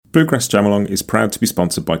Bluegrass Jamalong is proud to be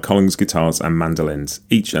sponsored by Collings Guitars and Mandolins,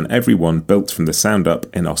 each and every one built from the sound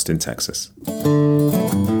up in Austin, Texas.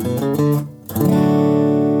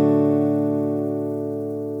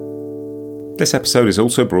 This episode is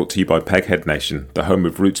also brought to you by Peghead Nation, the home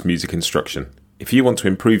of roots music instruction. If you want to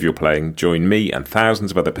improve your playing, join me and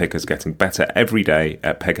thousands of other pickers getting better every day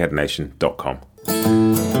at pegheadnation.com.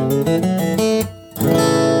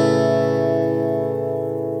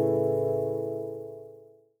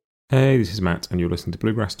 Hey, this is Matt, and you're listening to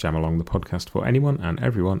Bluegrass Jamalong, the podcast for anyone and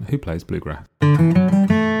everyone who plays bluegrass.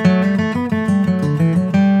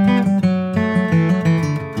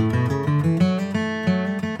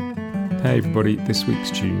 Hey everybody, this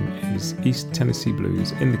week's tune is East Tennessee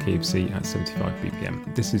Blues in the key of C at 75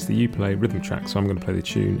 BPM. This is the Uplay rhythm track, so I'm going to play the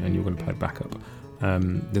tune and you're going to play backup.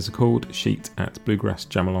 There's a chord sheet at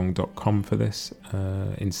bluegrassjamalong.com for this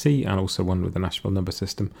in C, and also one with the Nashville number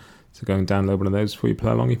system. So go and download one of those before you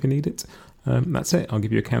play along if you need it. That's it. I'll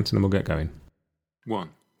give you a count and then we'll get going. 1,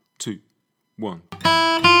 2, 1.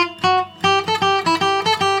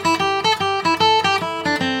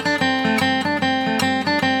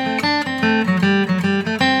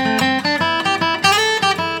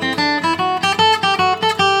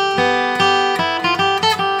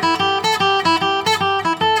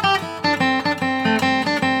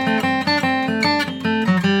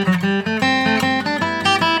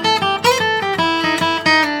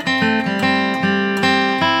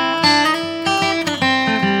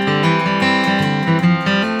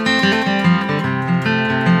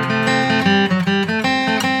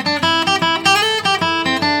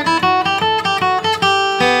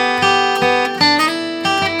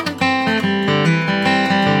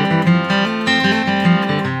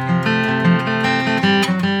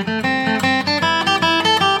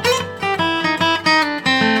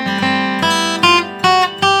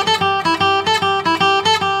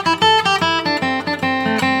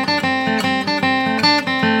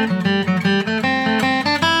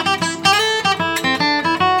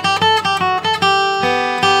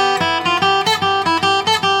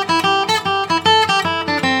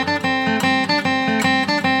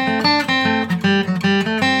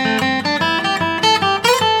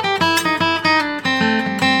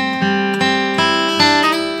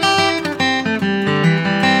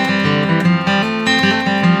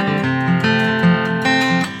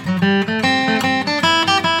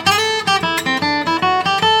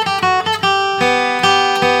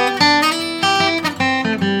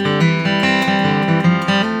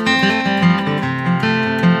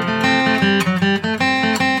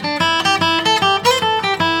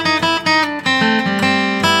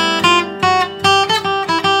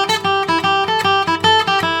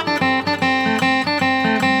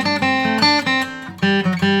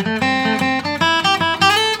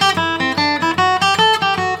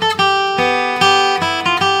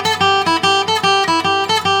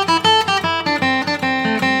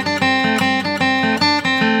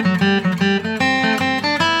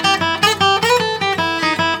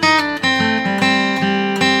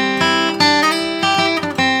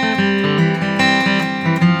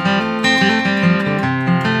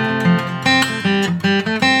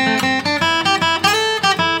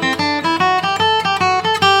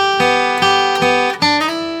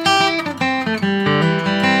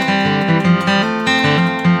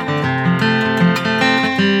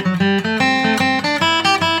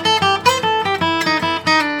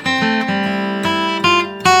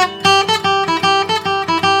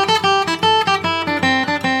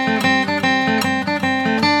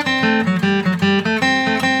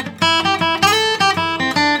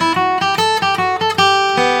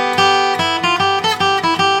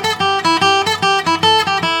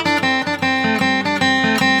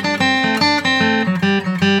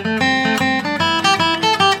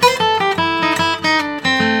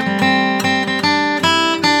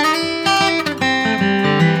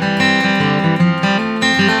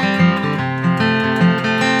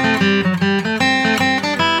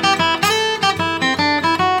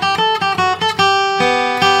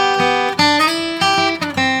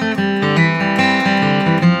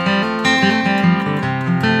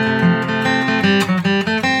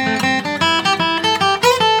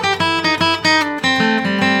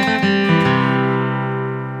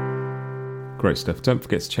 Great stuff. Don't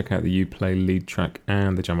forget to check out the Uplay lead track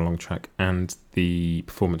and the Jamalong track and the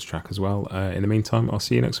performance track as well. In the meantime, I'll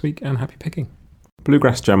see you next week and happy picking.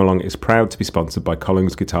 Bluegrass Jamalong is proud to be sponsored by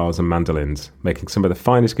Collings Guitars and Mandolins, making some of the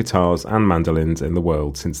finest guitars and mandolins in the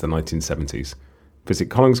world since the 1970s. Visit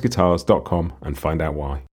collingsguitars.com and find out why.